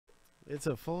It's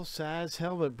a full-size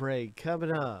helmet break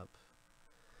coming up.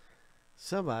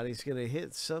 Somebody's going to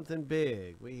hit something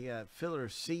big. We got filler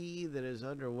C that is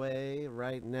underway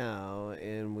right now,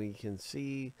 and we can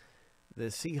see the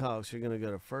Seahawks are going to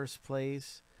go to first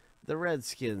place, the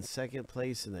Redskins second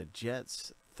place, and the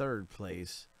Jets third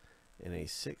place in a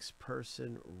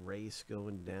 6-person race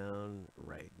going down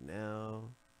right now.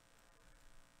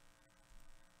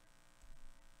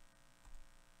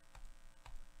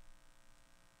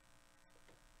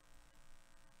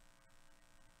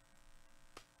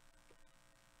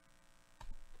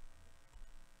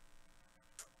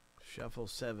 Shuffle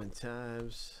 7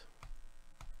 times.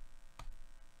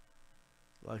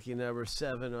 Lucky number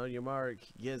 7 on your mark.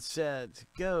 Get set.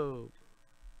 Go.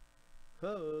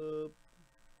 Hope.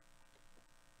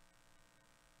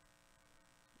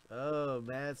 Oh,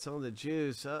 Matt's on the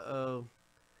juice. Uh-oh.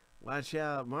 Watch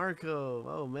out. Marco.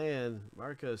 Oh, man.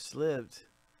 Marco slipped.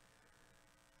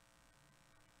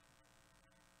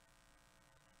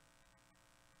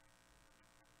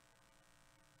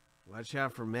 Watch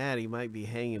out for Matt. He might be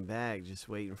hanging back, just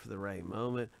waiting for the right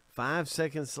moment. 5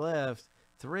 seconds left.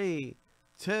 3,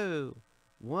 2,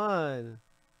 1.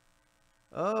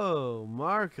 Oh,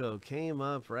 Marco came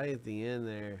up right at the end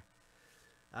there.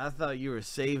 I thought you were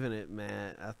saving it,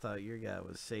 Matt. I thought your guy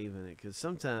was saving it, because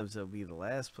sometimes there'll be the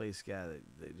last place guy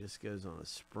that just goes on a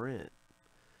sprint.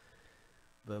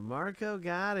 But Marco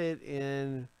got it,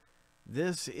 and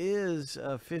this is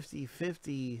a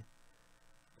 50-50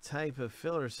 type of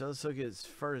filler. So let's look at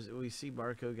first. We see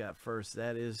Marco got first.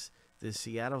 That is the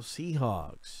Seattle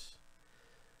Seahawks.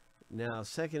 Now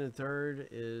second and third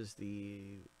is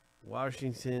the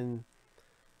Washington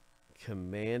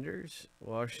Commanders.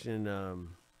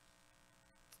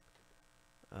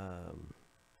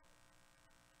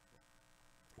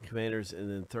 Commanders,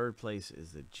 and then third place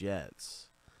is the Jets.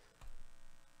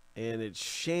 And it's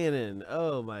Shannon.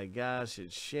 Oh my gosh,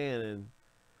 it's Shannon,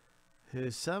 who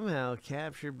somehow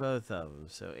captured both of them.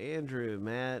 So Andrew,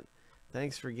 Matt,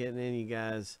 thanks for getting in, you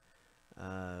guys.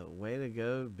 Way to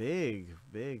go. Big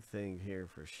thing here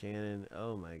for Shannon.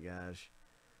 Oh my gosh.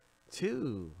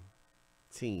 2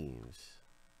 teams.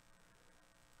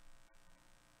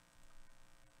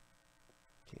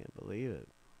 Can't believe it.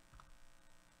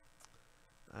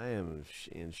 I am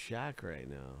in shock right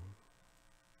now.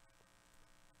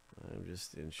 I'm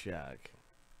just in shock.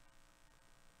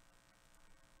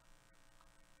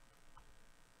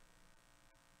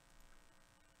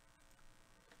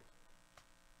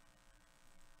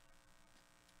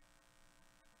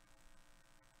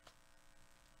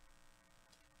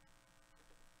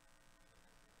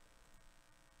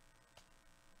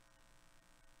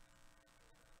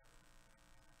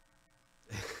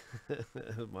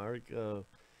 Marco,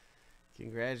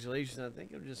 congratulations. I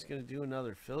think I'm just going to do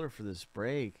another filler for this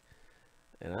break,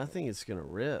 and I think it's going to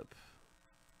rip.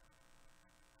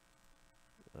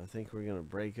 I think we're going to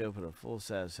break open a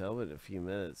full-size helmet in a few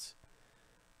minutes.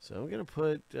 So I'm going to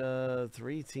put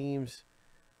 3 teams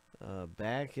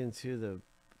back into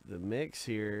the mix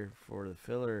here for the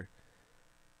filler.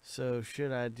 So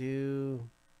should I do...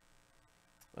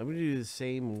 I'm going to do the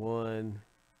same one.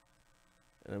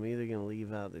 And I'm either going to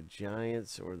leave out the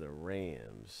Giants or the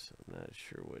Rams. I'm not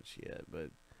sure which yet, but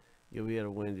you'll be able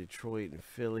to win Detroit and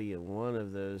Philly in one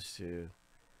of those two.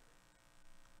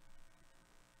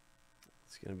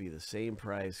 It's going to be the same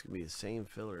price. It's going to be the same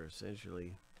filler,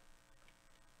 essentially.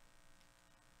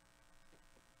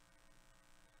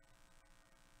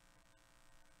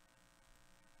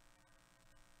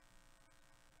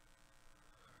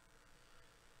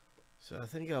 So I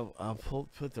think I'll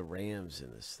put the Rams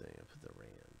in this thing. I'll put the Rams.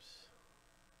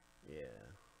 Yeah.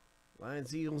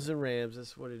 Lions, Eagles, and Rams.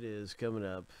 That's what it is coming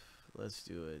up. Let's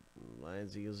do it.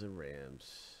 Lions, Eagles, and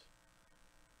Rams.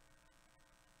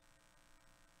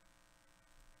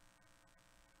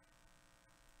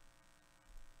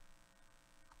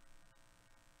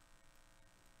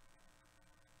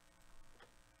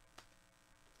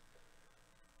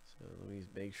 So let me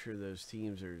make sure those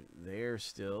teams are there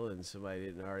still and somebody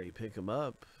didn't already pick them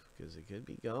up, because it could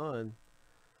be gone.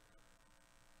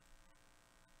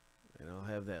 And I'll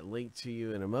have that link to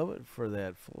you in a moment for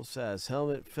that full-size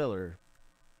helmet filler.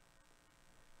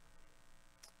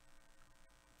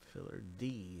 Filler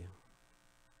D.